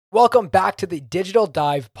Welcome back to the Digital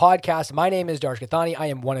Dive podcast. My name is Darsh Gathani. I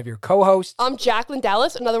am one of your co-hosts. I'm Jacqueline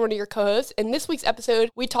Dallas, another one of your co-hosts. In this week's episode,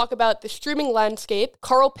 we talk about the streaming landscape,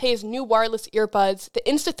 Carl Pei's new wireless earbuds, the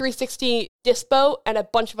Insta 360 Dispo, and a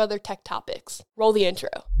bunch of other tech topics. Roll the intro.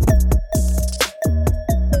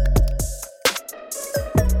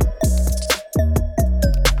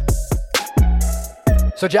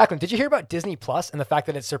 So Jacqueline, did you hear about Disney Plus and the fact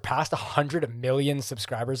that it surpassed 100 million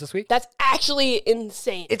subscribers this week? That's actually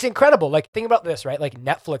insane. It's incredible. Like, think about this, right? Like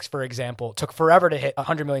Netflix, for example, took forever to hit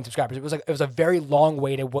 100 million subscribers. It was a very long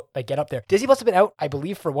way to get up there. Disney Plus has been out, I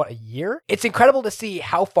believe, for a year? It's incredible to see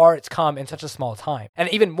how far it's come in such a small time. And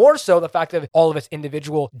even more so, the fact of all of its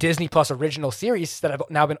individual Disney Plus original series that have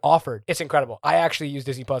now been offered. It's incredible. I actually use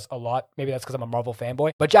Disney Plus a lot. Maybe that's because I'm a Marvel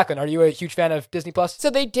fanboy. But Jacqueline, are you a huge fan of Disney Plus?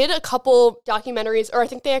 So they did a couple documentaries, or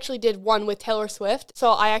I think they actually did one with Taylor Swift.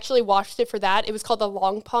 So I actually watched it for that. It was called the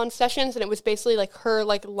Long Pond Sessions, and it was basically like her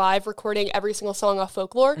like live recording every single song off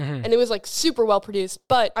Folklore. And it was like super well produced.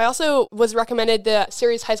 But I also was recommended the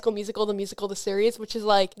series High School Musical, the musical, the series, which is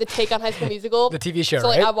like the take on High School Musical. The TV show, so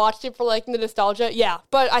like right? I watched it for like the nostalgia. Yeah.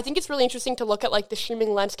 But I think it's really interesting to look at like the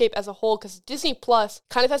streaming landscape as a whole, because Disney Plus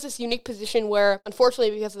kind of has this unique position where,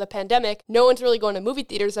 unfortunately, because of the pandemic, no one's really going to movie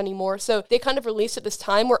theaters anymore. So they kind of released at this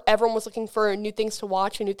time where everyone was looking for new things to watch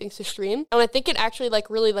and new things to stream. And I think it actually like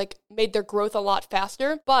really like made their growth a lot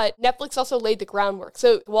faster. But Netflix also laid the groundwork.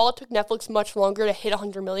 So while it took Netflix much longer to hit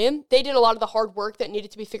 100 million, they did a lot of the hard work that needed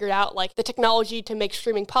to be figured out, like the technology to make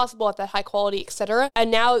streaming possible at that high quality, etc. And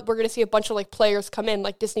now we're going to see a bunch of like players come in,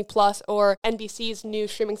 like Disney Plus or NBC's new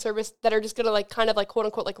streaming service, that are just going to like kind of like quote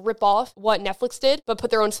unquote like rip off what Netflix did, but put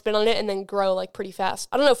their own spin on it and then grow like pretty fast.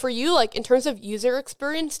 I don't know, for you, like in terms of user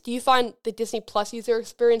experience, do you find the Disney Plus user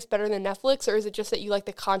experience better than Netflix, or is it just that you like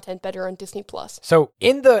the content better on Disney Plus? So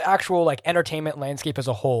in the actual like entertainment landscape as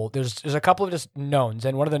a whole, there's a couple of just knowns.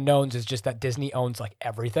 And one of the knowns is just that Disney owns like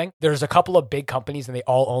everything. There's a couple of big companies and they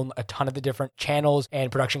all own a ton of the different channels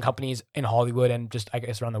and production companies in Hollywood and just, I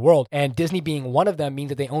guess, around the world. And Disney being one of them means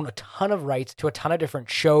that they own a ton of rights to a ton of different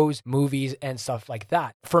shows, movies, and stuff like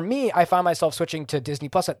that. For me, I find myself switching to Disney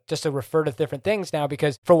Plus just to refer to different things now,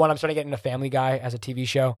 because for one, I'm starting to get into Family Guy as a TV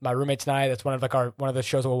show. My roommates and I, that's one of the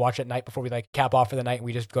shows that we'll watch at night before we like cap off for the night and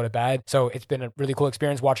we just go to bed. So it's been a really cool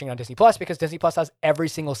experience watching on Disney Plus, because Disney Plus has every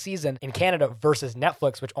single season in Canada versus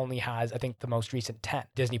Netflix, which only has, I think, the most recent 10.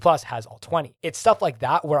 Disney Plus has all 20. It's stuff like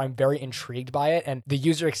that where I'm very intrigued by it, and the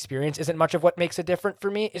user experience isn't much of what makes it different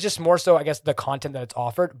for me. It's just more so, I guess, the content that it's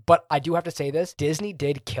offered. But I do have to say this, Disney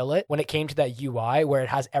did kill it when it came to that UI, where it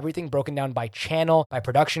has everything broken down by channel, by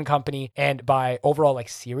production company, and by overall like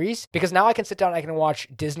series. Because now I can sit down and I can watch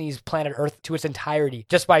Disney's Planet Earth to its entirety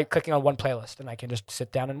just by clicking on one playlist, and I can just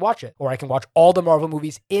sit down and watch it. Or I can watch all the Marvel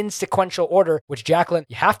movies in sequential order, which, Jacqueline,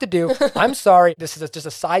 you have to do. I'm sorry. This is just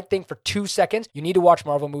a side thing for 2 seconds. You need to watch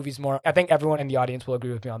Marvel movies more. I think everyone in the audience will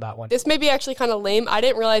agree with me on that one. This may be actually kind of lame. I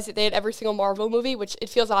didn't realize that they had every single Marvel movie, which it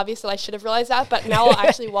feels obvious that I should have realized that, but now I'll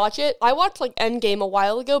actually watch it. I watched like Endgame a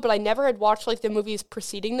while ago, but I never had watched like the movies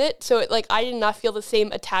preceding it. So I did not feel the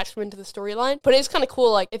same attachment to the storyline. But it's kind of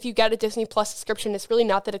cool. Like if you get a Disney Plus subscription, it's really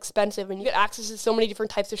not that expensive, and you get access to so many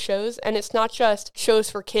different types of shows. And it's not just shows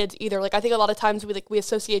for kids either. Like I think a lot of times we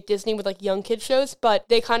associate Disney with like young kid shows, but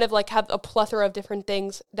they kind of like have a plethora of different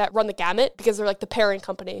things that run the gamut because they're like the parent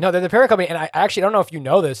company. No, they're the parent company. And I actually don't know if you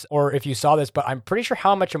know this or if you saw this, but I'm pretty sure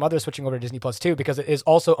How I Met Your Mother is switching over to Disney Plus too, because it is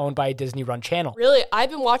also owned by a Disney run channel. Really? I've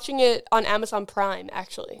been watching it on Amazon Prime,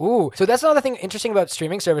 actually. Ooh, so that's another thing interesting about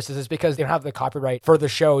streaming services, is because they don't have the copyright for the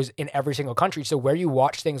shows in every single country. So where you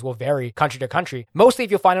watch things will vary country to country. Mostly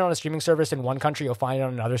if you'll find it on a streaming service in one country, you'll find it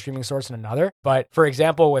on another streaming source in another. But for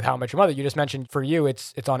example, with How I Met Your Mother, you just mentioned for you,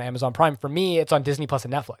 it's on Amazon Prime. For me, it's on Disney Plus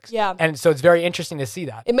and Netflix. Yeah. And so it's very interesting to see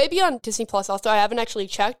that. It may be on Disney Plus also. I haven't actually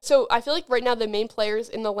checked. So I feel like right now the main players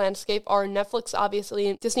in the landscape are Netflix,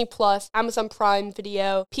 obviously, Disney Plus, Amazon Prime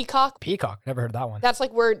Video, Peacock. Never heard of that one. That's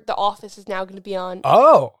like where The Office is now going to be on.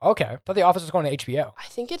 Oh, okay. I thought The Office was going to HBO. I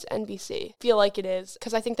think it's NBC. Feel like it is,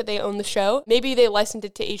 because I think that they own the show. Maybe they licensed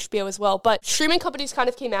it to HBO as well. But streaming companies kind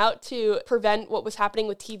of came out to prevent what was happening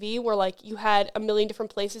with TV, where like you had a million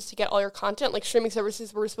different places to get all your content. Like streaming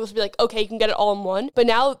services were supposed to be like, okay, you can get it all in one. But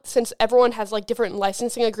now, since everyone has like different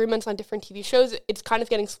licensing agreements on different TV shows, it's kind of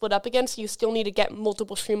getting split up again. So you still need to get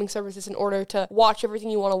multiple streaming services in order to watch everything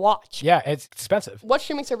you want to watch. Yeah, it's expensive. What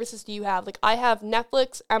streaming services do you have? Like I have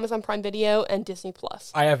Netflix, Amazon Prime Video, and Disney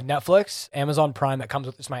Plus. I have Netflix, Amazon Prime that comes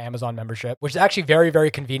with my Amazon membership, which is actually very,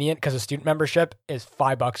 very convenient because a student membership is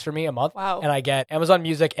 $5 for me a month. Wow. And I get Amazon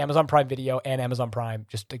Music, Amazon Prime Video, and Amazon Prime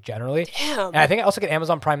just like generally. Damn. Damn. And I think I also get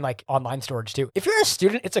Amazon Prime like online storage too. If you're a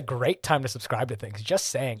student, it's a great time to subscribe to things. Just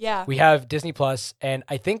saying. Yeah. We have Disney Plus, and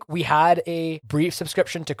I think we had a brief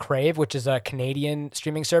subscription to Crave, which is a Canadian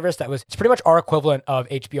streaming service it's pretty much our equivalent of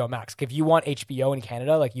HBO Max. If you want HBO in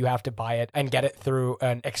Canada, like you have to buy it and get it through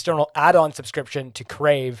an external add-on subscription to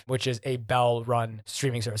Crave, which is a Bell-run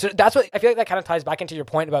streaming service. So that's what I feel like that kind of ties back into your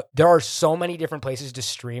point about there are so many different places to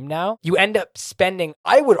stream now. You end up spending,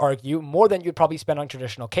 I would argue, more than you'd probably spend on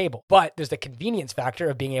traditional cable. But there's the convenience factor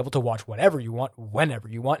of being able to watch whatever you want, whenever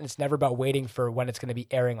you want. And it's never about waiting for when it's going to be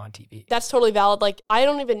airing on TV. That's totally valid. Like, I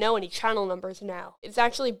don't even know any channel numbers now. It's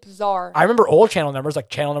actually bizarre. I remember old channel numbers, like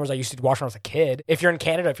channel numbers I used to watch when I was a kid. If you're in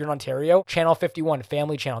Canada, if you're in Ontario, Channel 51,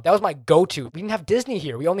 Family Channel. That was my go-to. We didn't have Disney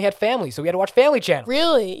here. We only had Family, so we had to watch Family Channel.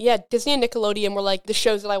 Really? Yeah, Disney and Nickelodeon were like the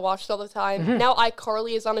shows that I watched all the time. Now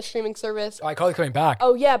iCarly is on a streaming service. Oh, iCarly's coming back.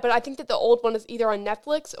 Oh yeah, but I think that the old one is either on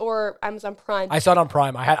Netflix or Amazon Prime. I saw it on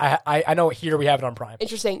Prime. I know here we have it on Prime.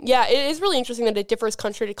 Interesting. Yeah, it is really interesting that it differs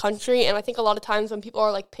country to country. And I think a lot of times when people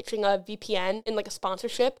are like pitching a VPN in like a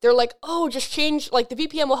sponsorship, they're like, oh, just change, like the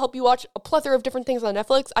VPN will help you watch a plethora of different things on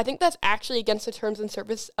Netflix. I think that's actually against the terms and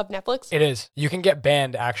service of Netflix. It is. You can get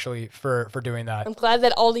banned actually for doing that. I'm glad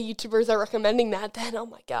that all the YouTubers are recommending that then. Oh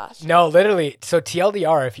my gosh. No, literally. So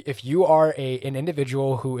TLDR, if you are an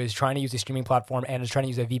individual who is trying to use a streaming platform and is trying to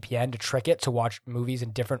use a VPN to trick it to watch movies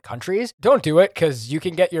in different countries, don't do it because you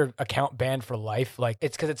can get your account banned for life. Like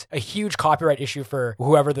it's because it's a huge copyright issue for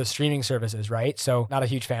whoever the streaming service is, right? So not a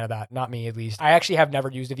huge fan of that. Not me, at least. I actually have never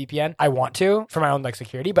used a VPN. I want to for my own like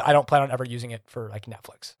security, but I don't plan on ever using it for like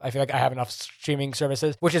Netflix. I feel like I have enough streaming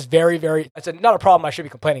services, which is very, it's not a problem I should be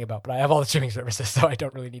complaining about, but I have all the streaming services, so I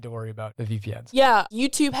don't really need to worry about the VPNs. Yeah,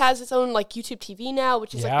 YouTube has its own like YouTube TV now,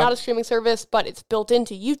 which is like not a streaming service, but it's built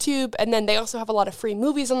into YouTube. And then they also have a lot of free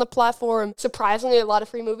movies on the platform. Surprisingly, a lot of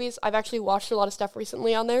free movies. I've actually watched a lot of stuff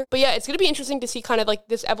recently on there. But yeah, it's going to be interesting to see kind of like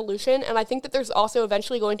this evolution. And I think that there's also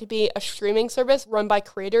eventually going to be a streaming service run by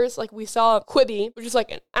creators. Like we saw Quibi, which is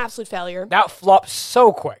like an absolute failure. That flopped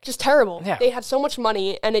so quick. Just terrible. Yeah. They had so much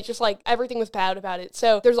money and it just like everything was bad about it.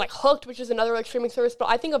 So there's like Hooked, which is another like streaming service. But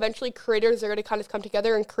I think eventually creators are going to kind of come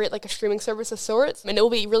together and create like a streaming service of sorts. And it will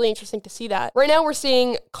be really interesting to see that. Right now we're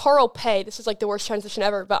seeing Carl Pei. This is like the worst transition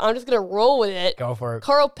ever, but I'm just going to roll with it. Go for it.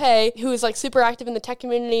 Carl Pei, who is like super active in the tech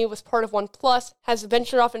community, was part of OnePlus, has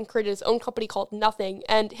ventured off and created his own company called Nothing.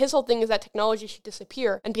 And his whole thing is that technology should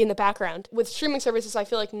disappear and be in the background. With streaming services, I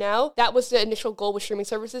feel like now that was the initial goal with streaming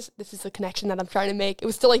services. This is the connection that I'm trying to make. It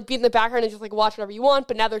was to like be in the background and just like watch whatever you want,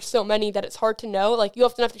 but now there's so many that it's hard to know. Like you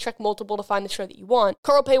often have to check multiple to find the show that you want.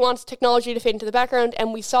 Carl Pei wants technology to fade into the background,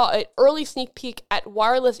 and we saw an early sneak peek at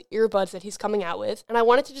wireless earbuds that he's coming out with. And I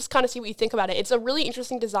wanted to just kind of see what you think about it. It's a really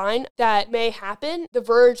interesting design that may happen. The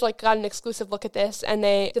Verge like got an exclusive look at this and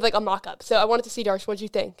they did like a mock-up. So I wanted to see, Darsh, what do you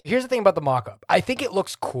think? Here's the thing about the mock-up. I think it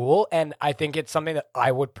looks cool, and I think it's something that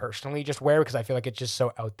I would personally just wear because I feel like it's just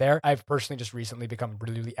so out there. I've personally just recently become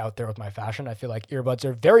really out there with my fashion. I feel like earbuds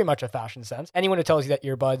are very much a fashion sense. Anyone who tells you that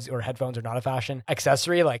earbuds or headphones are not a fashion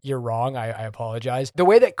accessory, like you're wrong. I apologize. The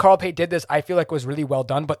way that Carl Pei did this, I feel like was really well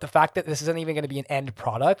done, but the fact that this isn't even going to be an end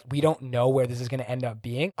product, we don't know where this is going to end up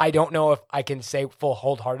being. I don't know if I can say full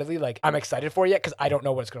wholeheartedly, like I'm excited for it yet because I don't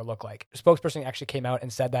know what it's going to look like. The spokesperson actually came out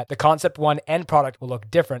and said that the concept one end product will look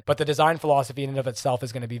different, but the design philosophy in and of itself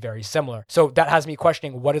is going to be very similar. So that has me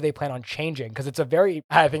questioning, what do they plan on changing? Because it's a very,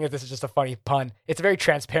 I think this is just a funny pun, it's a very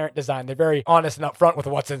transparent design. They're very honest and upfront with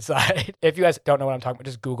what's inside. If you guys don't know what I'm talking about,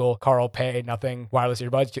 just Google Carl Pei Nothing wireless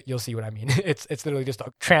earbuds. You'll see what I mean. It's literally just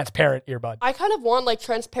a transparent earbud. I kind of want like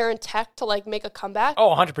transparent tech to like make a comeback.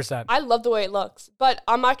 Oh, 100%. I love the way it looks, but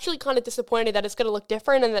I'm actually kind of disappointed that it's going to look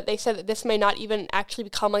different and that they said that this may not even actually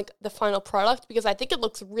become like the final product because I think it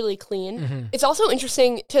looks really clean. Mm-hmm. It's also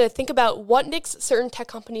interesting to think about what makes certain tech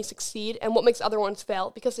companies succeed and what makes other ones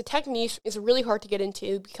fail, because the tech niche is really hard to get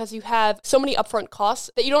into because you have so many upfront costs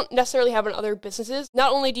that you don't necessarily have in other businesses.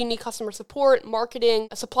 Not only do you need customer support, marketing,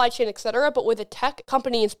 a supply chain, etc., but with a tech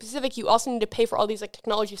company in specific, you also need to pay for all these like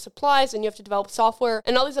technology supplies, and you have to develop software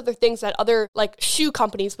and all these other things that other like shoe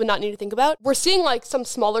companies would not need to think about. We're seeing like some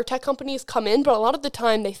smaller tech companies come in, but a lot of the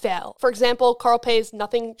time they fail. For example, Carl Pei's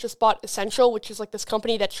Nothing just bought Essential, which is like this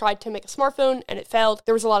company that tried to make a smartphone and it failed.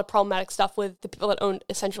 There was a lot of problematic stuff with the people that owned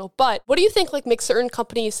Essential. But what do you think like makes certain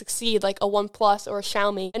companies succeed, like a OnePlus or a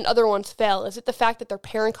Xiaomi, and other ones fail? Is it the fact that their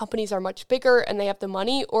parent companies are much bigger and they have the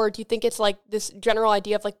money, or do you think it's like this general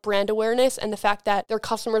idea of like brand awareness and the fact that their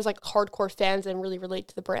customers like hardcore fans and really relate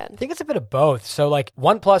to the brand? I think it's a bit of both. So like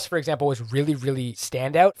OnePlus, for example, was really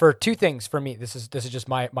standout for two things for me. This is just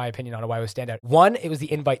my opinion on why it was standout. One, it was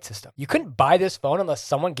the invite system. You couldn't buy this phone unless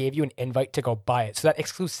someone gave you an invite to go buy it. So that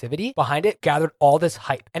exclusivity behind it gathered all this hype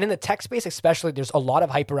hype. And in the tech space especially, there's a lot of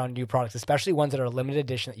hype around new products, especially ones that are limited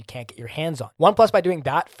edition that you can't get your hands on. OnePlus, by doing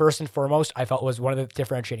that, first and foremost, I felt was one of the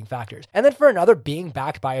differentiating factors. And then for another, being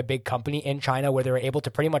backed by a big company in China where they were able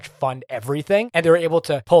to pretty much fund everything, and they were able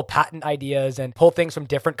to pull patent ideas and pull things from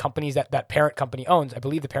different companies that parent company owns. I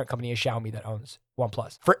believe the parent company is Xiaomi that owns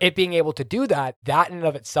OnePlus. For it being able to do that in and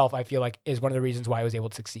of itself, I feel like is one of the reasons why I was able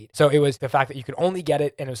to succeed. So it was the fact that you could only get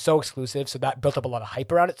it and it was so exclusive. So that built up a lot of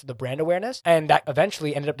hype around it, so the brand awareness. And that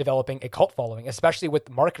eventually ended up developing a cult following, especially with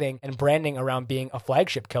marketing and branding around being a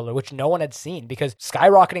flagship killer, which no one had seen because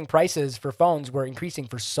skyrocketing prices for phones were increasing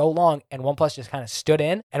for so long. And OnePlus just kind of stood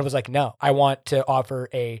in and was like, no, I want to offer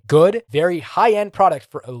a good, very high-end product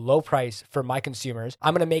for a low price for my consumers.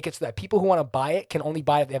 I'm going to make it so that people who want to buy it can only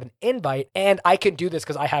buy it if they have an invite. And I can do this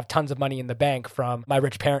because I have tons of money in the bank from my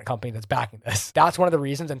rich parent company that's backing this. That's one of the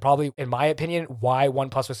reasons, and probably, in my opinion, why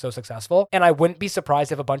OnePlus was so successful. And I wouldn't be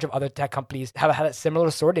surprised if a bunch of other tech companies have had a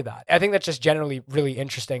similar story to that. I think that's just generally really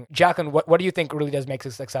interesting. Jacqueline, what do you think really does make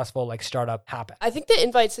a successful startup happen? I think the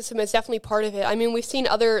invite system is definitely part of it. I mean, we've seen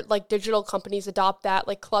other digital companies adopt that,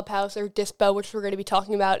 like Clubhouse or Dispo, which we're going to be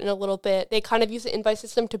talking about in a little bit. They kind of use the invite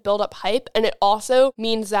system to build up hype. And it also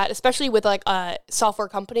means that, especially with a software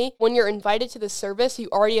company, when you're invited to the service, you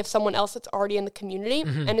already have someone else that's already in the community.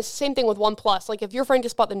 Mm-hmm. And it's the same thing with OnePlus. If your friend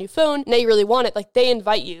just bought the new phone, now you really want it, they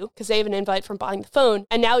invite you because they have an invite from buying the phone.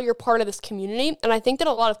 And now you're part of this community. And I think that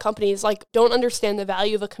a lot of companies don't understand the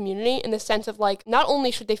value of a community in the sense of not only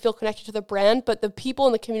should they feel connected to the brand, but the people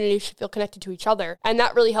in the community should feel connected to each other. And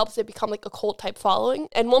that really helps it become a cult type following.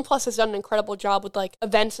 And OnePlus has done an incredible job with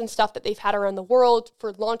events and stuff that they've had around the world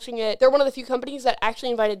for launching it. They're one of the few companies that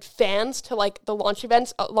actually invited fans to the launch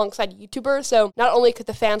events alongside YouTubers. So not only could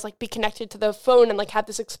the fans be connected to the phone and have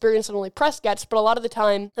this experience that only press gets, but a lot of the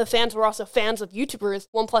time the fans were also fans of YouTubers.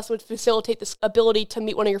 OnePlus would facilitate this ability to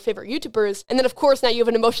meet one of your favorite YouTubers. And then of course now you have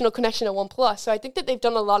an emotional connection to OnePlus. So I think that they've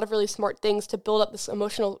done a lot of really smart things to build up this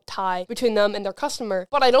emotional tie between them and their customer.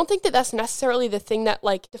 But I don't think that that's necessarily the thing that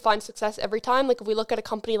defines success every time. If we look at a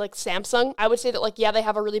company like Samsung, I would say that yeah, they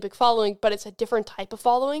have a really big following, but it's a different type of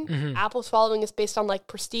following. Mm-hmm. Apple's following is based on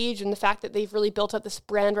prestige and the fact that they've really built up this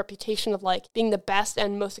brand reputation of being the best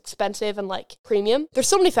and most expensive and premium. There's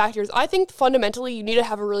so many factors. I think fundamentally you need to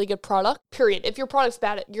have a really good product, period. If your product's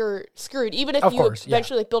bad, you're screwed. Even if you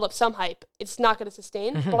eventually build up some hype, it's not going to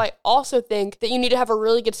sustain. Mm-hmm. But I also think that you need to have a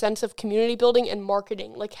really good sense of community building and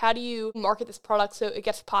marketing. How do you market this product so it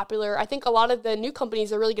gets popular? I think a lot of the new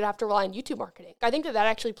companies are really going to have to rely on YouTube marketing. I think that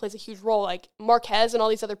actually plays a huge role. Marquez and all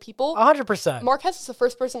these other people. 100%. Marquez is the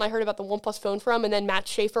first person I heard about the OnePlus phone from, and then Matt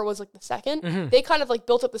Schaefer was the second. Mm-hmm. They kind of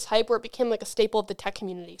built up this hype where it became a staple of the tech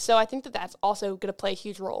community. So I think that that's also going to play a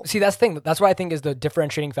huge role. See, that's the thing. That's what I think is the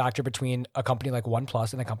differentiating factor between a company like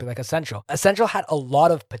OnePlus and a company like Essential. Essential had a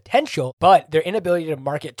lot of potential, but their inability to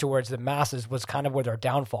market towards the masses was kind of where their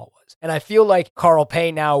downfall was. And I feel like Carl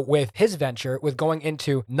Pei now with his venture, with going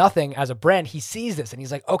into nothing as a brand, he sees this and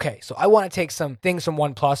he's like, okay, so I want to take some things from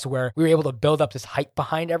OnePlus where we were able to build up this hype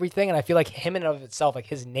behind everything. And I feel like him in and of itself,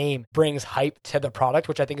 his name brings hype to the product,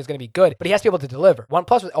 which I think is going to be good, but he has to be able to deliver.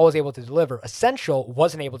 OnePlus was always able to deliver. Essential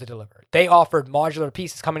wasn't able to deliver. They offered modular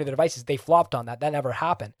pieces coming to the devices. They flopped on that. That never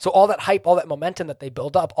happened. So all that hype, all that momentum that they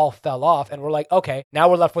built up all fell off. And we're like, okay, now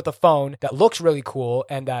we're left with a phone that looks really cool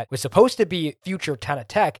and that was supposed to be future kind of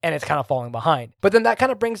tech, and it's kind of falling behind. But then that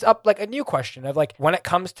kind of brings up a new question of when it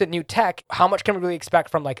comes to new tech, how much can we really expect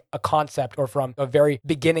from a concept or from the very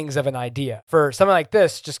beginnings of an idea? For something like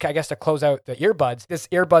this, just I guess to close out the earbuds, this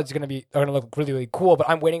earbud's going to look really, really cool, but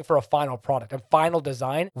I'm waiting for a final product, a final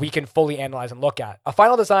design we can fully analyze and look at. A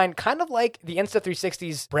final design kind of like the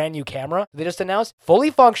Insta360's brand new camera they just announced, fully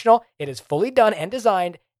functional. It is fully done and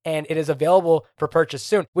designed, and it is available for purchase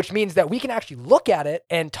soon, which means that we can actually look at it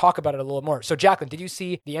and talk about it a little more. So Jacqueline, did you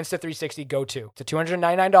see the Insta360 Go 2? It's a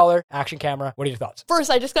 $299 action camera. What are your thoughts? First,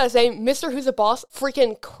 I just gotta say, Mr. Who's a Boss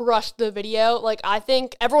freaking crushed the video. I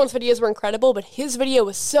think everyone's videos were incredible, but his video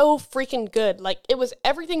was so freaking good. It was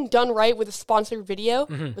everything done right with a sponsored video.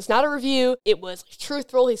 Mm-hmm. It was not a review. It was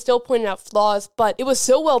truthful. He still pointed out flaws, but it was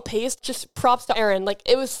so well paced. Just props to Aaron.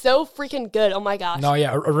 It was so freaking good. Oh my gosh. No,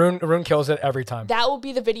 yeah, Arun kills it every time. That will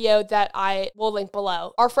be the video that I will link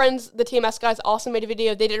below. Our friends, the TMS guys, also made a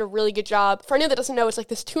video. They did a really good job. For anyone that doesn't know, it's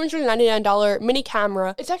this $299 mini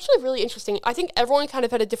camera. It's actually really interesting. I think everyone kind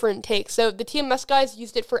of had a different take. So the TMS guys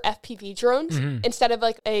used it for FPV drones. Mm-hmm. Instead of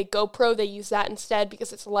a GoPro, they use that instead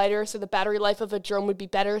because it's lighter, so the battery life of a drone would be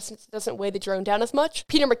better since it doesn't weigh the drone down as much.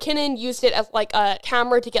 Peter McKinnon used it as a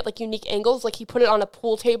camera to get unique angles. He put it on a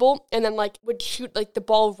pool table and then would shoot the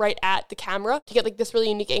ball right at the camera to get this really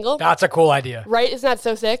unique angle. That's a cool idea. Right? Isn't that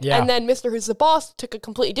so music. Yeah. And then Mr. Who's the Boss took a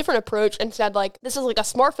completely different approach and said, like, this is like a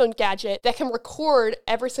smartphone gadget that can record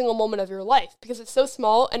every single moment of your life because it's so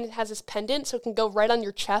small and it has this pendant so it can go right on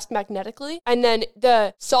your chest magnetically. And then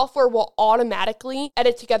the software will automatically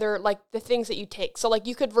edit together like the things that you take. So like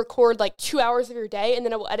you could record like 2 hours of your day and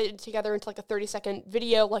then it will edit it together into like a 30-second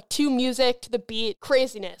video, like to music, to the beat,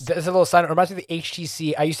 craziness. There's a little sign. It reminds me of the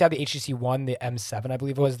HTC. I used to have the HTC One, the M7, I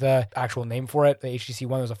believe was the actual name for it. The HTC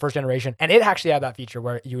One was the first generation. And it actually had that feature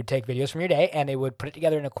where you would take videos from your day and it would put it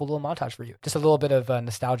together in a cool little montage for you. Just a little bit of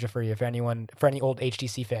nostalgia for you, for any old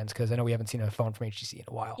HTC fans, because I know we haven't seen a phone from HTC in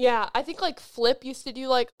a while. Yeah, I think like Flip used to do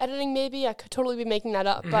like editing maybe. I could totally be making that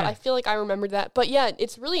up, but I feel like I remembered that. But yeah,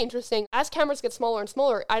 it's really interesting. As cameras get smaller and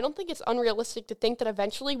smaller, I don't think it's unrealistic to think that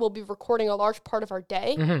eventually we'll be recording a large part of our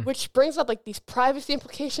day, which brings up like these privacy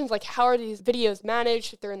implications, like how are these videos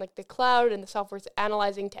managed if they're in like the cloud and the software's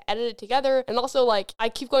analyzing to edit it together. And also like, I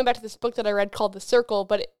keep going back to this book that I read called The Circle,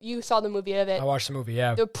 but you saw the movie of it. I watched the movie,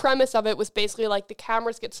 yeah. The premise of it was basically like the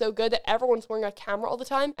cameras get so good that everyone's wearing a camera all the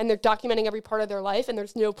time and they're documenting every part of their life and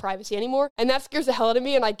there's no privacy anymore. And that scares the hell out of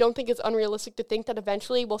me. And I don't think it's unrealistic to think that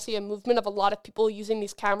eventually we'll see a movement of a lot of people using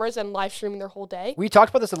these cameras and live streaming their whole day. We talked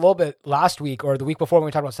about this a little bit last week or the week before when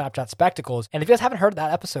we talked about Snapchat Spectacles. And if you guys haven't heard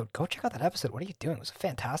that episode, go check out that episode. What are you doing? It was a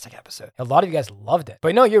fantastic episode. A lot of you guys loved it.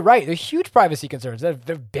 But no, you're right. There's huge privacy concerns. There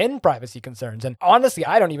have been privacy concerns. And honestly,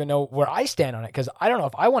 I don't even know where I stand on it because I don't know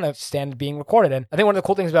if I want to stand being recorded. And I think one of the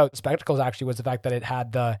cool things about Spectacles actually was the fact that it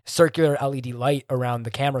had the circular LED light around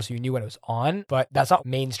the camera so you knew when it was on. But that's not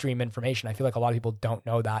mainstream information. I feel like a lot of people don't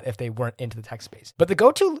know that if they weren't into the tech space. But the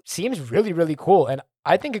Go 2 seems really, really cool. And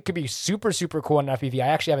I think it could be super, super cool on an FPV. I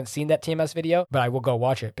actually haven't seen that TMS video, but I will go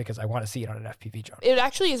watch it because I want to see it on an FPV drone. It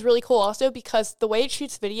actually is really cool also because the way it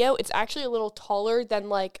shoots video, it's actually a little taller than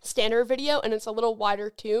like standard video and it's a little wider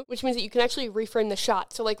too, which means that you can actually reframe the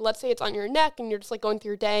shot. So like, let's say it's on your neck and you're just like going through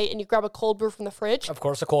your day and you grab a cold brew from the fridge. Of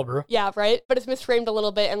course, a cold brew. Yeah, right? But it's misframed a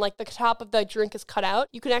little bit and like the top of the drink is cut out.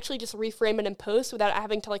 You can actually just reframe it in post without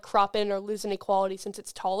having to like crop in or lose any quality since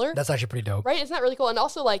it's taller. That's actually pretty dope. Right? Isn't that really cool? And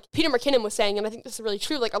also like Peter McKinnon was saying, and I think this is really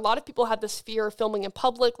true, like a lot of people have this fear of filming in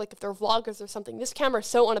public, like if they're vloggers or something. This camera is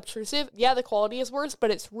so unobtrusive. Yeah, the quality is worse, but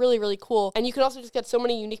it's really, really cool. And you can also just get so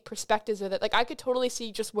many unique perspectives with it. Like I could totally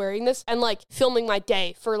see just wearing this and like filming my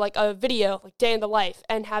day for like a video, like day in the life,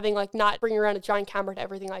 and having like not bringing around a giant camera to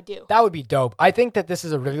everything I do. That would be dope. I think that this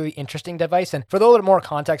is a really, really interesting device. And for a little bit more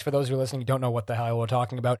context, for those who are listening, who don't know what the hell we're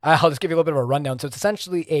talking about, I'll just give you a little bit of a rundown. So it's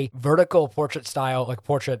essentially a vertical portrait style, like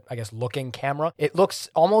portrait, I guess, looking camera. It looks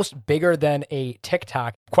almost bigger than a Tic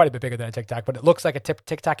Tac, quite a bit bigger than a Tic Tac, but it looks like a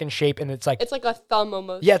Tic Tac in shape. And it's like a thumb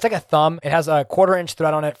almost. Yeah, it's like a thumb. It has a 1/4 inch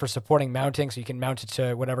thread on it for supporting mounting. So you can mount it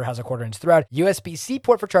to whatever has a 1/4 inch thread. USB-C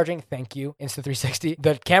port for charging. Thank you, Insta360.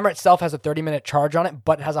 The camera itself has a 30-minute charge on it,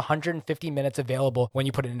 but it has 150 minutes available when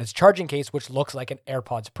you put it in its charging case, which looks like an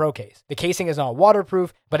AirPods Pro case. The casing is not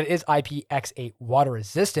waterproof, but it is IPX8 water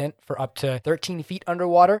resistant for up to 13 feet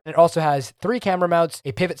underwater. And it also has 3 camera mounts,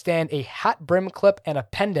 a pivot stand, a hat brim clip, and a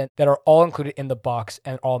pendant that are all included in the box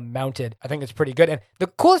and all mounted. I think it's pretty good. And the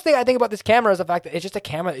coolest thing I think about this camera is the fact that it's just a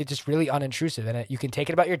camera. It's just really unintrusive and you can take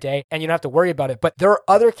it about your day and you don't have to worry about it. But there are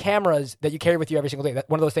other cameras that you carry with you every single day.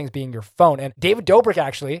 One of those things being your phone. And David Dobrik,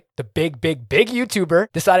 actually, the big YouTuber,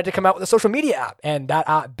 decided to come out with a social media app, and that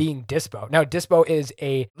app being Dispo. Now, Dispo is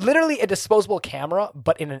literally a disposable camera,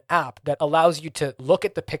 but in an app that allows you to look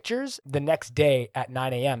at the pictures the next day at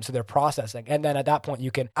 9 a.m. So they're processing. And then at that point,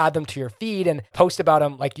 you can add them to your feed and post about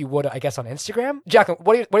them like you would, I guess, on Instagram. Jacqueline,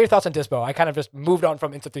 what are your thoughts on Dispo? I kind of just moved on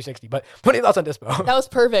from Insta360, but what are your thoughts on Dispo? That was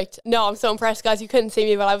perfect. No, I'm so impressed, guys. You couldn't see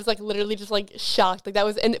me, but I was like literally just like shocked. Like that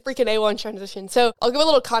was a freaking A1 transition. So I'll give a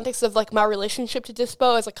little context of like my relationship to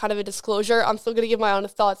Dispo as like kind of a disclosure. I'm still going to give my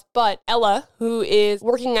honest thoughts, but Ella, who is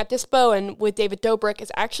working at Dispo and with David Dobrik,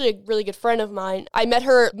 is actually a really good friend of mine. I met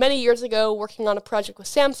her many years ago working on a project with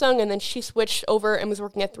Samsung, and then she switched over and was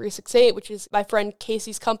working at 368, which is my friend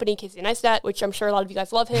Casey's company, Casey Neistat, which I'm sure a lot of you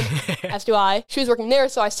guys love him, as do I. She was working there,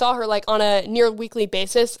 so I saw her like on a near weekly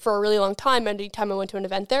basis for a really long time, anytime I went to an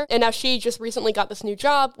event there. And now she just recently got this new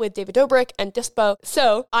job with David Dobrik and Dispo.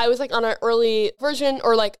 So I was like on an early version,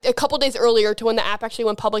 or like a couple days earlier to when the app actually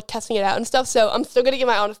went public, testing it out and stuff. So I'm still going to give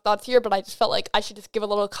my honest thoughts here, but I just felt like I should just give a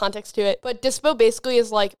little context to it. But Dispo basically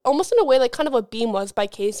is like almost in a way like kind of what Beam was by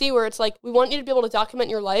Casey, where it's like we want you to be able to document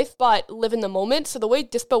your life but live in the moment. So the way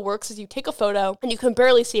Dispo works is you take a photo and you can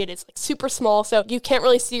barely see it. It's like super small, so you can't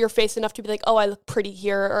really see your face enough to be like, oh, I look pretty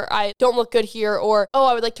here, or I don't look good here, or, oh,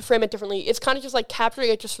 I would like to frame it differently. It's kind of just like capturing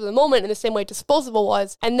it just for the moment in the same way disposable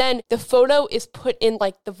was. And then the photo is put in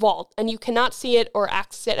like the vault, and you cannot see it or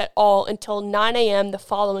access it at all until 9 a.m. the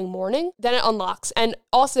following morning. Then it unlocks. And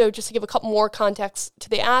also, just to give a couple more context to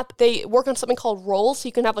the app, they work on something called roles. So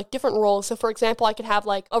you can have like different roles. So for example, I could have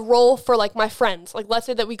like a role for like my friends. Like let's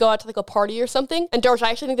say that we go out to like a party or something. And Darsh,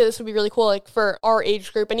 I actually think that this would be really cool, like for our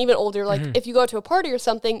age group and even older. Like if you go to a party or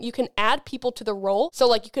something, you can add people to the role. So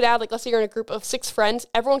like you could add, like, let's say you're in a group of 6 friends,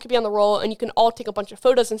 everyone could be on the role, and you can all take a bunch of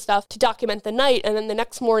photos and stuff to document the night. And then the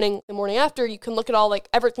next morning, the morning after, you can look at all like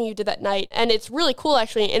everything you did that night. And it's really cool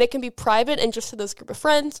actually. And it can be private and just to those group of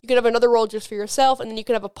friends. You can have another role just for yourself, and then you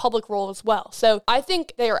can have a public role as well. So I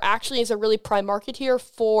think there actually is a really prime market here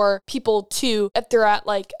for people to, if they're at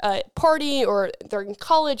like a party or they're in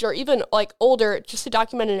college or even like older, just to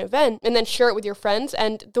document an event and then share it with your friends.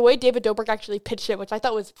 And the way David Dobrik actually pitched it, which I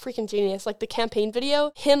thought was freaking genius, like the campaign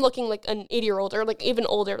video, him looking like an 80-year-old or like even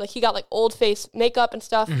older, like he got like old face makeup and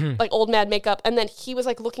stuff, like old man makeup. And then he was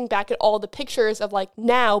like looking back at all the pictures of like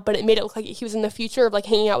now, but it made it look like he was in the future of like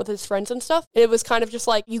hanging out with his friends and stuff. And it was kind of just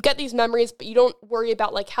like, you get these memories, but you don't worry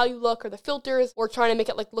about like how you look or the filters or trying to make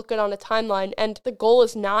it like look good on a timeline. And the goal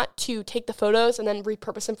is not to take the photos and then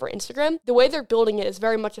repurpose them for Instagram. The way they're building it is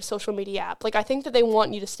very much a social media app. Like I think that they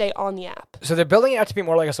want you to stay on the app. So they're building it out to be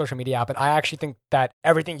more like a social media app, and I actually think that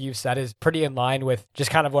everything you've said is pretty in line with just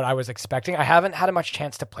kind of what I was expecting. I haven't had much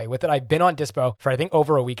chance to play with it. I've been on Dispo for I think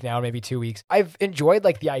over a week now, maybe 2 weeks. I've enjoyed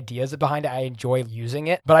like the ideas behind it. I enjoy using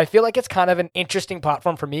it, but I feel like it's kind of an interesting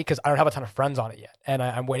platform for me because I don't have a ton of friends on it yet, and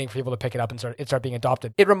I'm waiting for people to pick it up and start being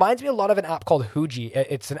adopted. It reminds me a lot of an app called Huji.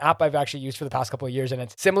 It's an app I've actually used for the past couple of years, and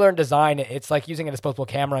it's similar in design. It's like using a disposable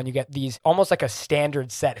camera, and you get these almost like a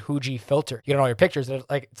standard set Huji filter. You get all your pictures, and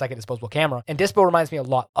it's like a disposable camera. And Dispo reminds me a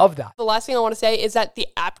lot of that. The last thing I want to say is that the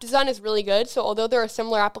app design is really good. So although there are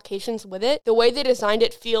similar applications with it, the way they designed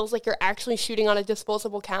it feels like you're actually shooting on a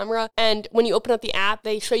disposable camera. And when you open up the app,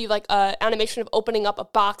 they show you like an animation of opening up a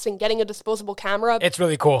box and getting a disposable camera. It's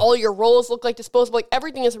really cool. All your roles look like disposable. Like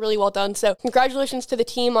everything is really well done. So congratulations to the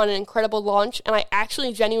team on an incredible launch. And I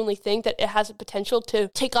actually genuinely think that it has the potential to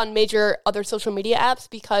take on major other social media apps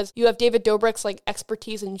because you have David Dobrik's like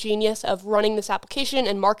expertise and genius of running this application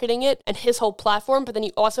and marketing it and his whole platform. But then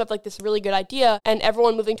you also have like this really good idea, and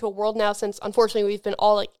everyone moving to a world now, since unfortunately we've been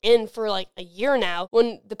all like in for like a year now,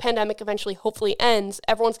 when the pandemic eventually hopefully ends,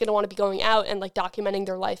 everyone's going to want to be going out and like documenting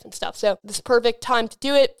their life and stuff. So this is perfect time to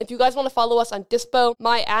do it. If you guys want to follow us on Dispo,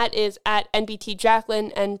 my @ is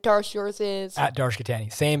 @NBTJacqueline, and Darsh, yours is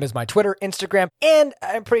 @DarshKatani. Same as my Twitter, Instagram, and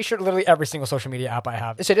I'm pretty sure literally every single social media app I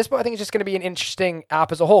have. So Dispo, I think, is just going to be an interesting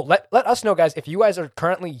app as a whole. Let us know, guys, if you guys are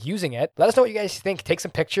currently using it. Let us know what you guys think. Take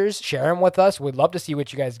some pictures, share them with us. We'd love to see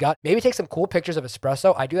what you guys got. Maybe take some cool pictures of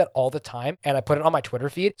espresso. I do that all the time, and I put it on my Twitter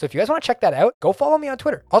feed. So if you guys want to check that out, go follow me on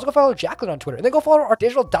Twitter. Also go follow Jacqueline on Twitter, and then go follow our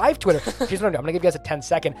Digital Dive Twitter. Here's what I'm going to give you guys a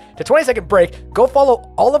 10-second to 20-second break. Go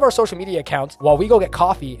follow all of our social media accounts while we go get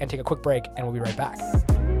coffee and take a quick break, and we'll be right back.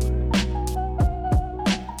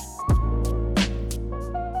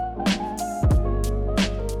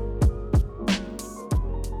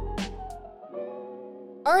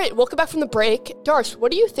 All right, welcome back from the break. Darsh,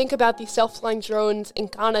 what do you think about these self-flying drones in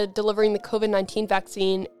Ghana delivering the COVID-19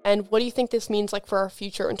 vaccine? And what do you think this means like for our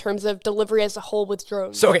future in terms of delivery as a whole with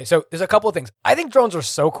drones? So there's a couple of things. I think drones are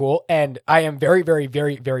so cool, and I am very, very,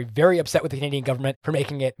 very, very, very upset with the Canadian government for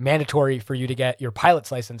making it mandatory for you to get your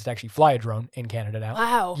pilot's license to actually fly a drone in Canada now.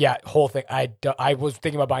 Wow. Yeah, whole thing. I was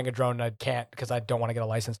thinking about buying a drone, and I can't because I don't want to get a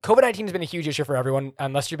license. COVID-19 has been a huge issue for everyone.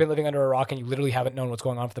 Unless you've been living under a rock and you literally haven't known what's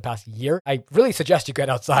going on for the past year, I really suggest you get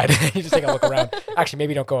outside. You just take a look around. Actually,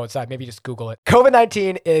 maybe don't go outside. Maybe just Google it.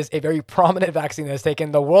 COVID-19 is a very prominent vaccine that has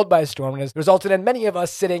taken the world by storm and has resulted in many of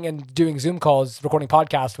us sitting and doing Zoom calls, recording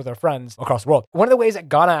podcasts with our friends across the world. One of the ways that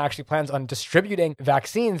Ghana actually plans on distributing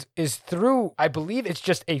vaccines is through, I believe it's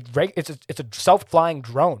just it's a self-flying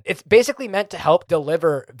drone. It's basically meant to help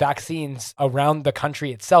deliver vaccines around the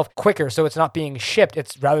country itself quicker, so it's not being shipped.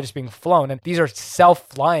 It's rather just being flown. And these are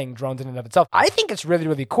self-flying drones in and of itself. I think it's really,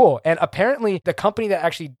 really cool. And apparently the company that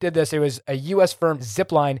actually did this, it was a US firm,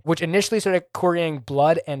 Zipline, which initially started couriering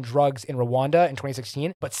blood and drugs in Rwanda in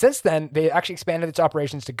 2016. But since then, they actually expanded its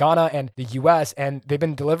operations to Ghana and the US, and they've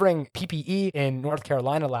been delivering PPE in North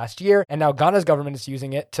Carolina last year. And now Ghana's government is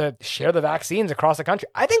using it to share the vaccines across the country.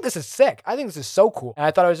 I think this is sick. I think this is so cool. And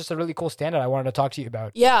I thought it was just a really cool standout I wanted to talk to you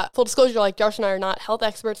about. Yeah, full disclosure, like Darsh and I are not health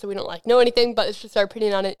experts, so we don't like know anything, but it's just our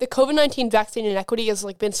opinion on it. The COVID-19 vaccine inequity has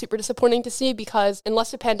like been super disappointing to see because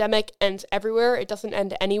unless the pandemic ends everywhere, it doesn't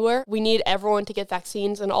end anywhere. We need everyone to get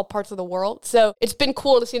vaccines in all parts of the world. So it's been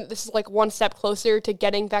cool to see that this is like one step closer to getting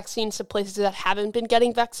getting vaccines to places that haven't been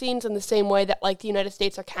getting vaccines in the same way that like the United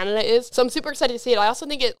States or Canada is. So I'm super excited to see it. I also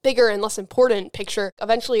think it's bigger and less important picture.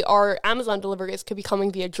 Eventually our Amazon deliveries could be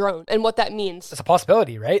coming via drone and what that means. It's a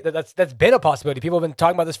possibility, right? That's been a possibility. People have been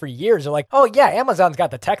talking about this for years. They're like, oh yeah, Amazon's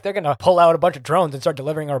got the tech. They're going to pull out a bunch of drones and start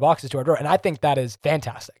delivering our boxes to our door. And I think that is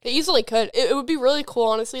fantastic. They easily could. It would be really cool,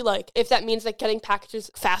 honestly, like if that means that getting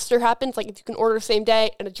packages faster happens, like if you can order the same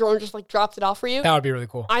day and a drone just like drops it off for you. That would be really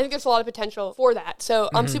cool. I think there's a lot of potential for that. So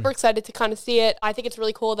I'm super excited to kind of see it. I think it's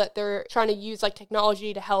really cool that they're trying to use like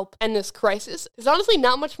technology to help end this crisis. There's honestly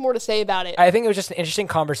not much more to say about it. I think it was just an interesting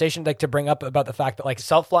conversation like to bring up about the fact that like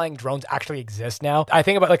self-flying drones actually exist now. I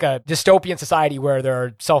think about like a dystopian society where there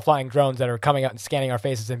are self-flying drones that are coming out and scanning our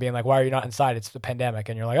faces and being like, why are you not inside? It's the pandemic.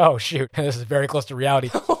 And you're like, oh shoot, this is very close to reality.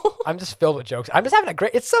 I'm just filled with jokes. I'm just having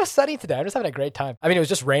it's so sunny today. I'm just having a great time. I mean, it was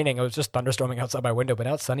just raining. It was just thunderstorming outside my window, but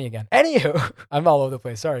now it's sunny again. Anywho, I'm all over the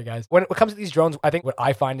place. Sorry, guys. When it comes to these drones, I think what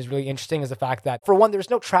I find is really interesting is the fact that, for one,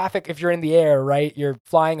 there's no traffic if you're in the air, right? You're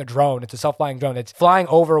flying a drone. It's a self-flying drone. It's flying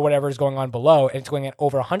over whatever is going on below, and it's going at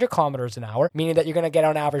over 100 kilometers an hour, meaning that you're going to get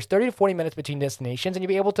on average 30 to 40 minutes between destinations, and you'll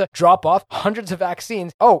be able to drop off hundreds of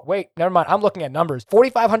vaccines. Oh, wait, never mind. I'm looking at numbers.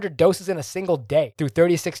 4,500 doses in a single day through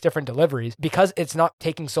 36 different deliveries. Because it's not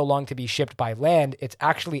taking so long to be shipped by land, it's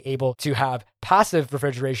actually able to have passive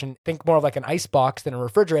refrigeration, think more of like an ice box than a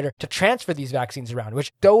refrigerator, to transfer these vaccines around,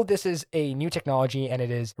 which, though this is a new technology and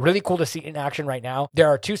it is really cool to see it in action right now, there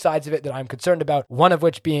are two sides of it that I'm concerned about, one of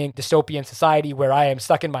which being dystopian society where I am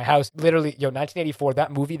stuck in my house. Literally, 1984,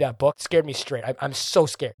 that movie, that book scared me straight. I'm so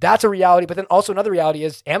scared. That's a reality, but then also another reality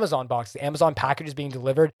is Amazon box, the Amazon packages being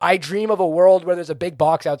delivered. I dream of a world where there's a big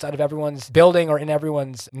box outside of everyone's building or in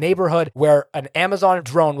everyone's neighborhood where an Amazon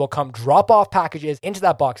drone will come drop off packages into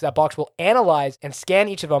that box. That box will analyze and scan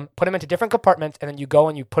each of them, put them into different compartments, and then you go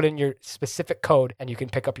and you put in your specific code and you can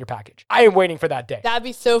pick up your package. I am waiting for that day. That'd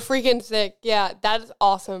be so freaking sick. Yeah, that is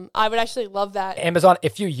awesome. I would actually love that. Amazon,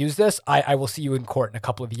 if you use this, I will see you in court in a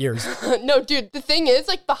couple of years. No, dude, the thing is,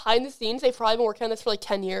 like, behind the scenes, they've probably been working on this for like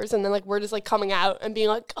 10 years, and then like we're just like coming out and being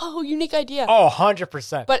like, oh, unique idea. Oh,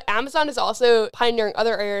 100%. But Amazon is also pioneering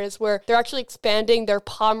other areas where they're actually expanding their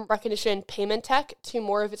palm recognition payment tech to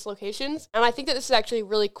more of its locations. And I think that this is actually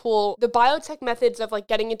really cool. The biotech methods of like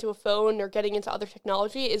getting into a phone or getting into other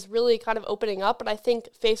technology is really kind of opening up. And I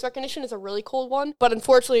think face recognition is a really cool one. But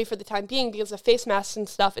unfortunately for the time being, because of face masks and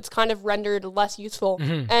stuff, it's kind of rendered less useful.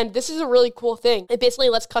 And this is a really cool thing. It basically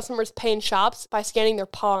lets customers pay in shops by scanning their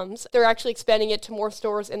palms. They're actually expanding it to more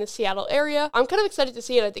stores in the Seattle area. I'm kind of excited to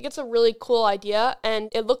see it. I think it's a really cool idea, and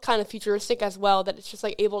it looked kind of futuristic as well, that it's just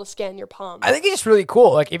like able to scan your palm. I think it's just really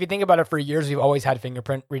cool. Like, if you think about it, for years we've always had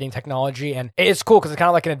fingerprint reading technology, and it's cool because it's kind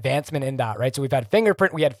of like an advancement in that, right? So we've had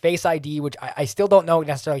fingerprint, we had Face ID, which I still don't know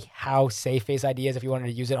necessarily how safe Face ID is if you wanted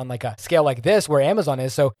to use it on like a scale like this where Amazon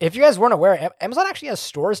is. So if you guys weren't aware, Amazon actually has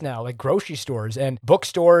stores now, like grocery stores and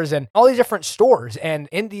bookstores and all these different stores. And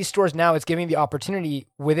in these stores now, it's giving the opportunity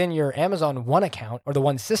within your Amazon One account or the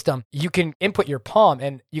One system, you can input your palm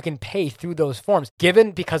and you can pay through those forms.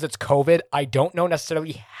 Given because it's COVID, I don't know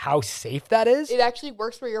necessarily how safe that is. It actually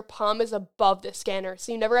works where your palm is above the scanner,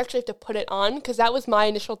 so you never actually have to put it on, because that was my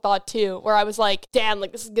initial thought too, where I was like, damn,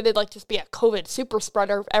 like this is gonna like just be a COVID super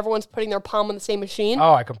spreader if everyone's putting their palm on the same machine.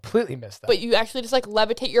 Oh, I completely missed that. But you actually just like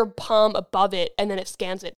levitate your palm above it and then it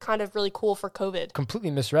scans it. Kind of really cool for COVID.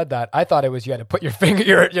 Completely misread that. I thought it was you had to put your finger,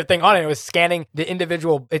 your thing on it. It was scanning the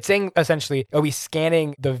individual. It's saying essentially it'll be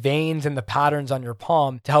scanning the veins and the patterns on your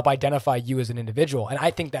palm to help identify you as an individual. And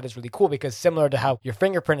I think that is really cool, because similar to how your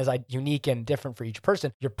fingerprint is unique and different for each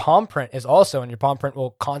person, your palm print is also, and your palm print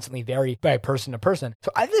will constantly vary by person to person.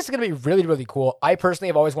 So I think this is going to be really, really cool. I personally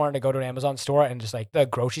have always wanted to go to an Amazon store, and just like the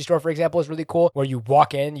grocery store, for example, is really cool, where you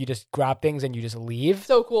walk in, you just grab things and you just leave.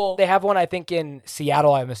 So cool. They have one, I think, in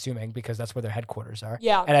Seattle, I'm assuming, because that's where their headquarters are.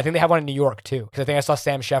 Yeah. And I think they have one in New York too, because I think I saw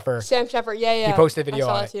Sam Sheffer. Yeah. He posted a video I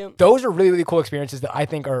saw on that it. too. Those are really, really cool experiences that I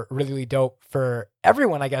think are really, really dope for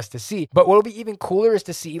everyone, I guess, to see. But what'll be even cooler is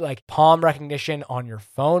to see like palm recognition on your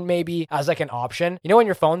phone, maybe as like an option. You know, when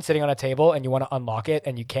your phone's sitting on a table and you want to unlock it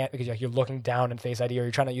and you can't because you're looking down in Face ID, or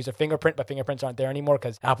you're trying to use a fingerprint, but fingerprints aren't there anymore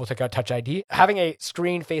because Apple took out Touch ID. Having a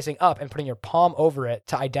screen facing up and putting your palm over it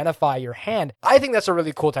to identify your hand, I think that's a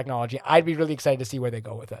really cool technology. I'd be really excited to see where they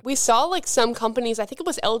go with it. We saw like some companies, I think it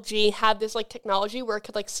was LG, have this like technology where it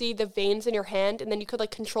could like see the veins in your hand, and then you could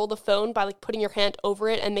like control the phone by like putting your hand over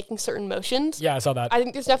it and making certain motions. Yeah, I saw that. I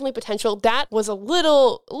think there's definitely potential. That was a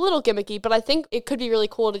little gimmicky, but I think it could be really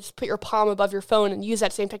cool to just put your palm above your phone and use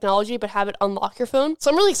that same technology, but have it unlock your phone.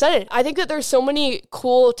 So I'm really excited. I think that there's so many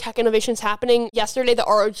cool tech innovations happening. Yesterday, the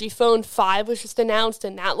ROG Phone 5 was just announced,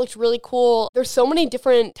 and that looked really cool. There's so many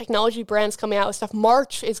different technology brands coming out with stuff.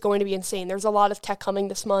 March is going to be insane. There's a lot of tech coming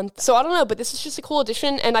this month. So I don't know, but this is just a cool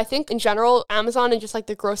addition. And I think in general, Amazon and just like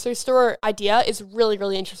the grocery store idea is really,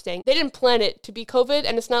 really interesting. They didn't plan it to be COVID,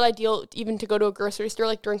 and it's not ideal even to go to a grocery store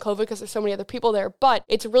like during COVID because there's so many other people there. But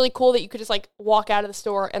it's really cool that you could just like walk out of the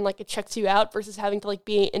store and like it checks you out versus having to like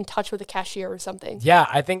be in touch with a cashier or something. Yeah,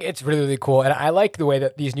 I think it's really, really cool. And I like the way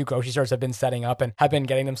that these new grocery stores have been setting up and have been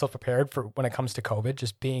getting themselves prepared for when it comes to COVID,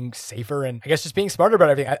 just being safer and I guess just being smarter about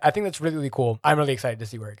everything. I think that's really, really cool. I'm really excited to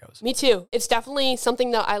see where it goes. Me too. It's definitely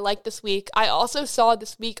something that I like this week. I also saw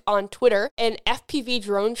this week on Twitter an FPV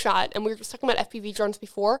drone shot, and we were just talking about FPV drones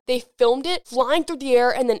before. They filmed it flying through the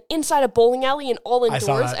air and then inside a bowling alley and all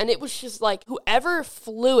indoors, and it was just like whoever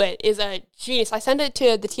flew it is a genius. I sent it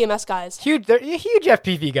to the TMS guys. They're huge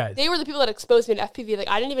FPV guys. They were the people that exposed me to FPV. Like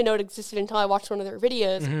I didn't even know it existed until I watched one of their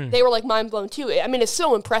videos. They were like mind blown too. I mean, it's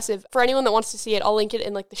so impressive. For anyone that wants to see it, I'll link it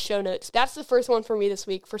in like the show notes. That's the first one for me this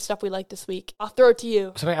week for stuff we like this week. I'll throw it to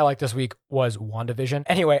you. Something I liked this week was WandaVision.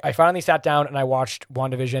 Anyway, I finally sat down and I watched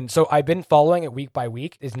WandaVision. So I've been following it week by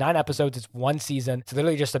week. It's 9 episodes. It's one season. It's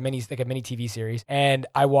literally just a mini TV series. And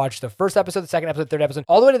I watched the first episode, the second episode, third episode,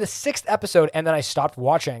 all the way to the 6th episode. And then I stopped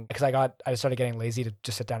watching because I started getting lazy to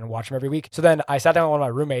just sit down and watch them every week. So then I sat down with one of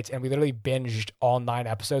my roommates and we literally binged all 9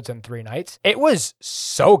 episodes in 3 nights. It was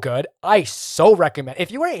so good. I so recommend.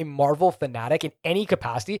 If you are a Marvel fanatic in any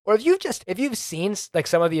capacity, or if you've seen like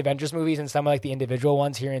some of the Avengers movies and some of like the individual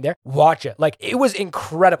ones here and there, watch it. Like it was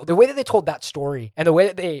incredible. The way that they told that story and the way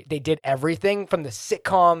that they did everything from the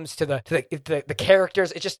sitcoms to the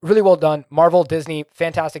characters, it's just really well done. Marvel, Disney,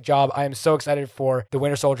 fantastic job. I am so excited for the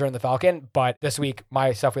Winter Soldier and the Falcon. But this week,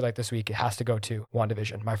 my stuff we like this week, it has to go to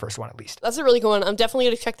WandaVision, my first one at least. That's a really good one. I'm definitely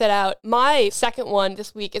going to check that out. My second one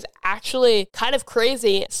this week is actually kind of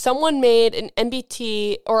crazy. Someone made an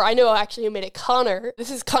MBT, or I know actually who made it, Connor.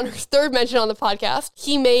 This is Connor's third mention on the podcast.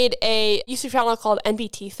 He made a YouTube channel called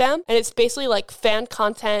MBT Fam, and it's basically like fan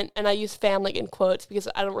content, and I use fam like in quotes because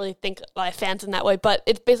I don't really think I have fans in that way, but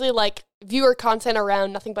it's basically like viewer content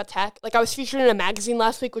around nothing but tech. Like I was featured in a magazine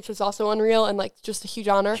last week, which was also unreal and like just a huge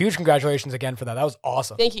honor. Huge congratulations again for that. That was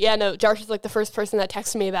awesome. Thank you. Yeah, no, Josh is like the first person that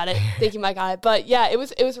texted me about it. Thank you, my guy. But yeah, it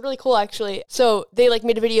was really cool actually. So they like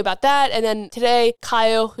made a video about that, and then today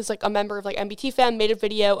Kyle, who's like a member of like MBT Fam, made a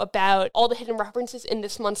video about all the hidden references in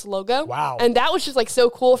this month's logo. Wow. And that was just like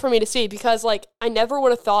so cool for me to see because like I never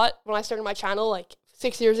would have thought when I started my channel like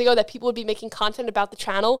 6 years ago that people would be making content about the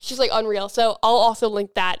channel. It's just like unreal. So I'll also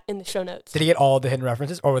link that in the show notes. Did he get all the hidden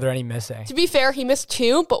references or were there any missing? To be fair, he missed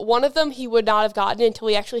 2, but one of them he would not have gotten until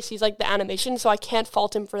he actually sees like the animation. So I can't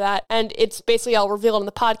fault him for that. And it's basically, I'll reveal it on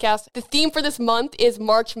the podcast. The theme for this month is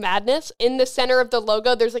March Madness. In the center of the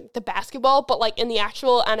logo, there's like the basketball, but like in the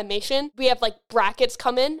actual animation, we have like brackets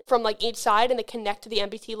come in from like each side and they connect to the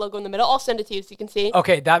MBT logo in the middle. I'll send it to you so you can see.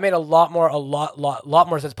 Okay, that made a lot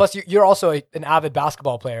more sense. Plus, you're also an avid basketball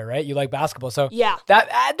player, right? You like basketball, so yeah, that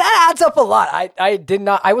adds up a lot.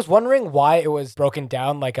 I was wondering why it was broken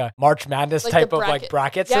down like a March Madness like type of like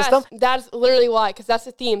bracket system. That's literally why, because that's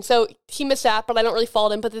the theme. So he missed that, but I don't really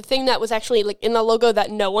fault him. But the thing that was actually like in the logo that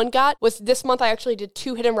no one got was this month I actually did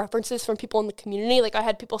 2 hidden references from people in the community. Like I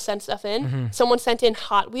had people send stuff in. Mm-hmm. Someone sent in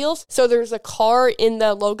Hot Wheels. So there's a car in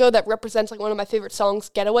the logo that represents like one of my favorite songs,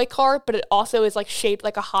 Getaway Car, but it also is like shaped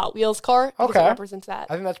like a Hot Wheels car. Okay. It represents that.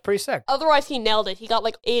 I think that's pretty sick. Otherwise, he nailed it. He got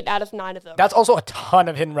like 8 out of 9 of them. That's also a ton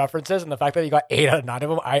of hidden references, and the fact that you got 8 out of 9 of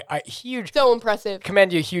them, I huge. So impressive.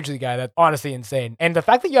 Commend you hugely, guy. That's honestly insane. And the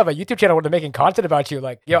fact that you have a YouTube channel where they're making content about you,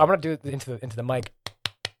 like, yo, I'm gonna do it into the mic.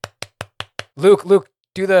 Luke,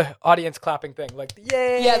 do the audience clapping thing, like,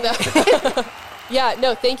 yay! Yeah. Yeah,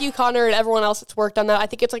 no, thank you, Connor, and everyone else that's worked on that. I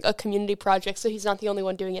think it's like a community project, so he's not the only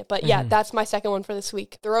one doing it. But yeah, that's my second one for this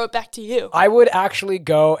week. Throw it back to you. I would actually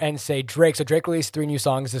go and say Drake. So Drake released 3 new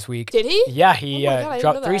songs this week. Did he? Yeah, he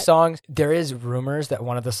dropped 3 songs. There is rumors that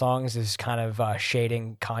one of the songs is kind of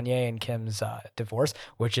shading Kanye and Kim's divorce,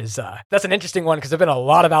 which is, that's an interesting one because there have been a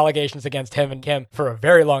lot of allegations against him and Kim for a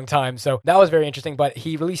very long time. So that was very interesting. But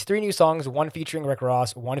he released 3 new songs, 1 featuring Rick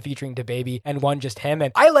Ross, 1 featuring DaBaby, and 1 just him.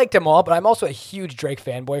 And I liked them all, but I'm also a huge Drake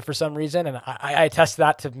fanboy for some reason, and I attest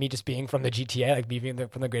that to me just being from the GTA, like being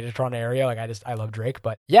from the Greater Toronto area. Like I love Drake.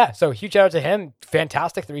 But yeah, so huge shout out to him.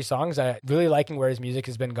 Fantastic 3 songs. Really liking where his music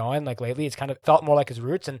has been going. Like lately, it's kind of felt more like his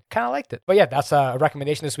roots, and kind of liked it. But yeah, that's a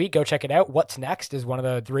recommendation this week. Go check it out. What's Next is one of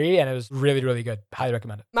the 3, and it was really, really good. Highly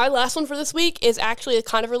recommend it. My last one for this week is actually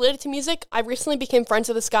kind of related to music. I recently became friends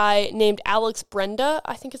with this guy named Alex Brenda,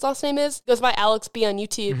 I think his last name is. Goes by Alex B on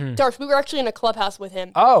YouTube. Darsh, we were actually in a clubhouse with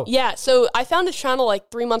him. Oh. Yeah, so I found his channel like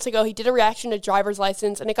 3 months ago. He did a reaction to driver's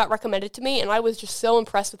license and it got recommended to me. And I was just so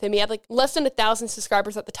impressed with him. He had like less than 1,000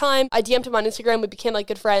 subscribers at the time. I DM'd him on Instagram. We became like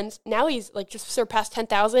good friends. Now he's like just surpassed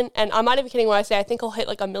 10,000. And I'm not even kidding when I say I think he'll hit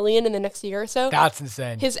like 1 million in the next year or so. That's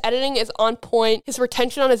insane. His editing is on point. His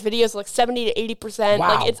retention on his videos is like 70 to 80%.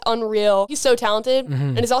 Wow. Like it's unreal. He's so talented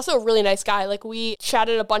and he's also a really nice guy. Like we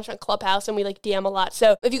chatted a bunch on Clubhouse and we like DM a lot.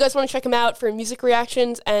 So if you guys want to check him out for music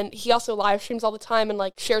reactions, and he also live streams all the time and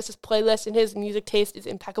like shares his playlist, and his music taste is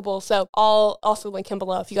impeccable. So I'll also link him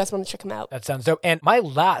below if you guys want to check him out. That sounds dope. And my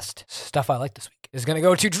last stuff I like this week is going to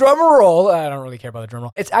go to drum roll. I don't really care about the drum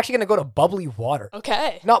roll. It's actually going to go to bubbly water.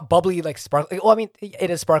 Okay. Not bubbly like sparkling. Well, I mean, it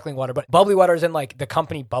is sparkling water, but bubbly water is in like the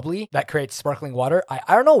company Bubbly that creates sparkling water.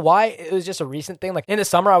 I don't know why. It was just a recent thing. Like in the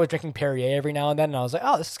summer, I was drinking Perrier every now and then, and I was like,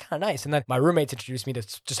 oh, this is kind of nice. And then my roommates introduced me to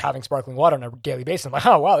just having sparkling water on a daily basis. I'm like,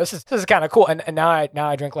 oh wow, this is kind of cool. And now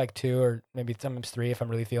I drink like 2 or maybe sometimes 3 if I'm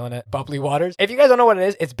really feeling it. Bubbly waters. If you guys don't know what it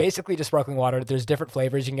is, it's basically just sparkling water. There's different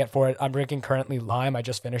flavors you can get for it. I'm drinking currently lime. I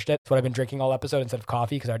just finished it. It's what I've been drinking all episode instead of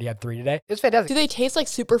coffee because I already had 3 today. It's fantastic. Do they taste like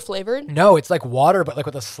super flavored? No, it's like water, but like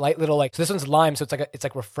with a slight little like. So this one's lime, so it's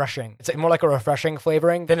like refreshing. It's like more like a refreshing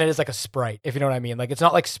flavoring than it is like a Sprite, if you know what I mean. Like it's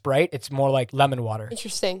not like Sprite. It's more like lemon water.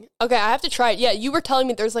 Interesting. Okay, I have to try it. Yeah, you were telling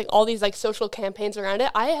me there's like all these like social campaigns around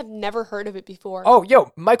it. I have never heard of it before. Oh,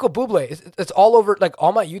 yo, Michael Bublé. It's all over. Like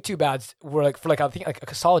all my YouTube ads were like for like I think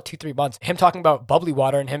like a solid 2-3 months. Him talking about bubbly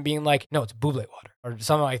water and him being like, no, it's Bublé water. Or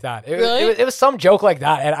something like that. It was some joke like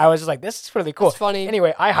that. And I was just like, this is really cool. That's funny.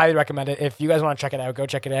 Anyway, I highly recommend it. If you guys want to check it out, go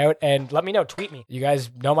check it out. And let me know. Tweet me. You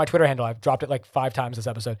guys know my Twitter handle. I've dropped it like 5 times this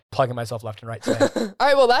episode. Plugging myself left and right today. All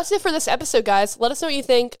right, well, that's it for this episode, guys. Let us know what you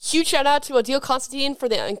think. Huge shout out to Adil Constantine for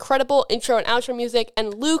the incredible intro and outro music.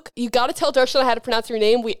 And Luke, you got to tell Darshan how to pronounce your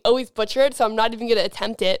name. We always butcher it, so I'm not even going to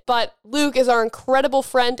attempt it. But Luke is our incredible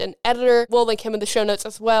friend and editor. We'll link him in the show notes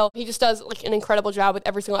as well. He just does like an incredible job with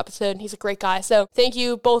every single episode, and he's a great guy. So thank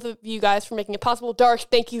you, both of you guys, for making it possible. Darsh,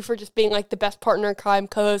 thank you for just being like the best partner in crime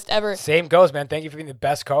co-host ever. Same goes, man. Thank you for being the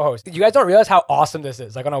best co-host. You guys don't realize how awesome this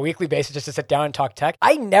is. Like on a weekly basis, just to sit down and talk tech.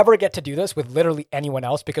 I never get to do this with literally anyone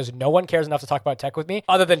else because no one cares enough to talk about tech with me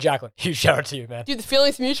other than Jacqueline. Huge shout out to you, man. Dude, the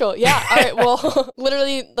feeling's mutual. Yeah. All right. Well,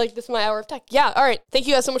 literally, like, this is my hour of tech. Yeah. All right. Thank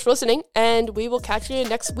you guys so much for listening, and we will catch you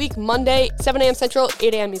next week, Monday, 7 a.m. Central,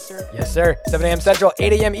 8 a.m. Eastern. Yes, sir. 7 a.m. Central,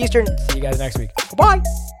 8 a.m. Eastern. See you guys next week. Bye.